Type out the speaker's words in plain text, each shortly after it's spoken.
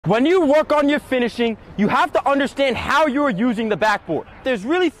When you work on your finishing, you have to understand how you're using the backboard. There's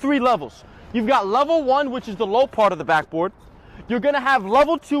really 3 levels. You've got level 1, which is the low part of the backboard. You're going to have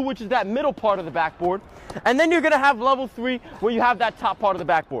level 2, which is that middle part of the backboard. And then you're going to have level 3, where you have that top part of the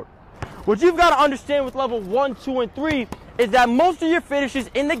backboard. What you've got to understand with level 1, 2, and 3 is that most of your finishes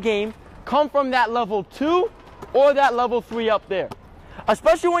in the game come from that level 2 or that level 3 up there.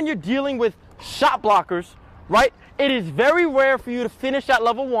 Especially when you're dealing with shot blockers, right? It is very rare for you to finish at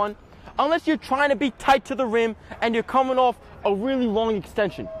level 1 unless you're trying to be tight to the rim and you're coming off a really long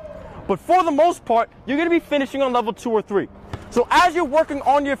extension. But for the most part, you're going to be finishing on level 2 or 3. So as you're working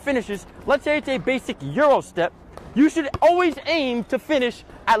on your finishes, let's say it's a basic Euro step, you should always aim to finish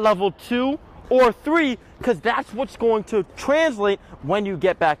at level 2 or 3 because that's what's going to translate when you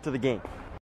get back to the game.